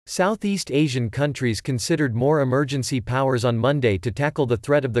Southeast Asian countries considered more emergency powers on Monday to tackle the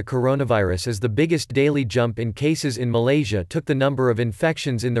threat of the coronavirus as the biggest daily jump in cases in Malaysia took the number of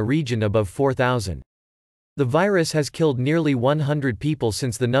infections in the region above 4,000. The virus has killed nearly 100 people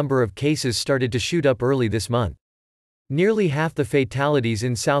since the number of cases started to shoot up early this month. Nearly half the fatalities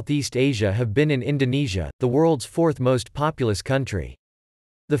in Southeast Asia have been in Indonesia, the world's fourth most populous country.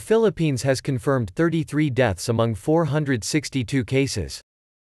 The Philippines has confirmed 33 deaths among 462 cases.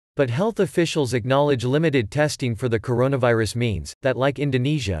 But health officials acknowledge limited testing for the coronavirus means that, like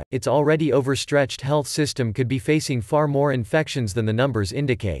Indonesia, its already overstretched health system could be facing far more infections than the numbers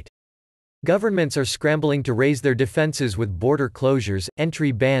indicate. Governments are scrambling to raise their defenses with border closures,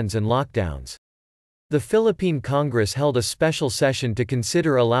 entry bans and lockdowns. The Philippine Congress held a special session to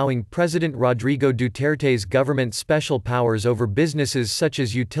consider allowing President Rodrigo Duterte's government special powers over businesses such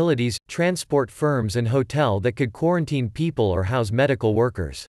as utilities, transport firms and hotel that could quarantine people or house medical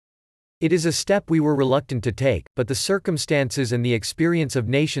workers. It is a step we were reluctant to take, but the circumstances and the experience of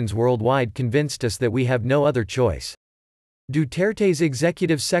nations worldwide convinced us that we have no other choice. Duterte's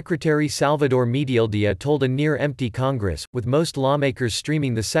executive secretary Salvador Medialdea told a near-empty Congress, with most lawmakers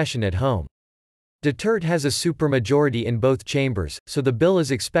streaming the session at home. Duterte has a supermajority in both chambers, so the bill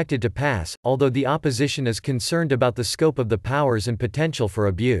is expected to pass, although the opposition is concerned about the scope of the powers and potential for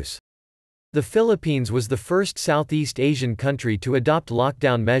abuse. The Philippines was the first Southeast Asian country to adopt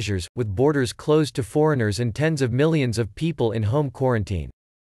lockdown measures, with borders closed to foreigners and tens of millions of people in home quarantine.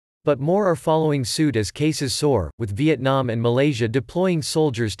 But more are following suit as cases soar, with Vietnam and Malaysia deploying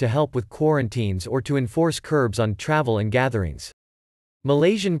soldiers to help with quarantines or to enforce curbs on travel and gatherings.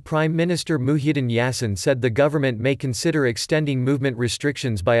 Malaysian Prime Minister Muhyiddin Yassin said the government may consider extending movement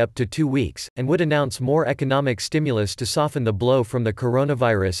restrictions by up to 2 weeks, and would announce more economic stimulus to soften the blow from the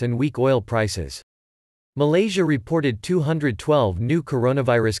coronavirus and weak oil prices. Malaysia reported 212 new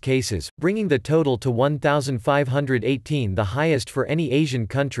coronavirus cases, bringing the total to 1,518, the highest for any Asian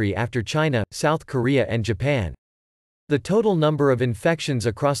country after China, South Korea and Japan. The total number of infections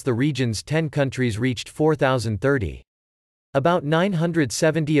across the region's 10 countries reached 4,030. About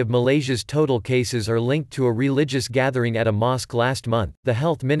 970 of Malaysia's total cases are linked to a religious gathering at a mosque last month, the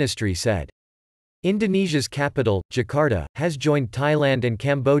health ministry said. Indonesia's capital, Jakarta, has joined Thailand and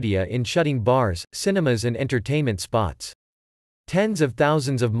Cambodia in shutting bars, cinemas and entertainment spots. Tens of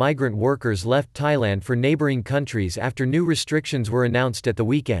thousands of migrant workers left Thailand for neighboring countries after new restrictions were announced at the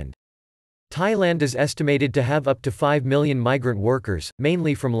weekend. Thailand is estimated to have up to 5 million migrant workers,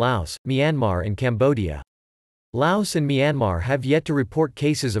 mainly from Laos, Myanmar and Cambodia. Laos and Myanmar have yet to report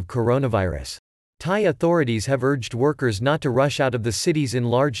cases of coronavirus. Thai authorities have urged workers not to rush out of the cities in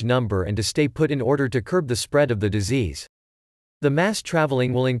large number and to stay put in order to curb the spread of the disease. The mass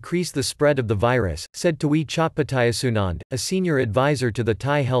traveling will increase the spread of the virus, said Twi Chotpatayasunand, a senior advisor to the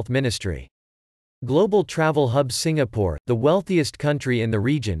Thai Health Ministry. Global travel hub Singapore, the wealthiest country in the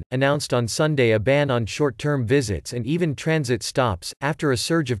region, announced on Sunday a ban on short-term visits and even transit stops, after a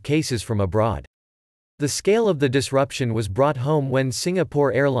surge of cases from abroad. The scale of the disruption was brought home when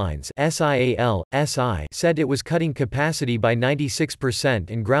Singapore Airlines (SIAL, SI) said it was cutting capacity by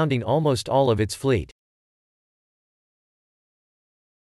 96% and grounding almost all of its fleet.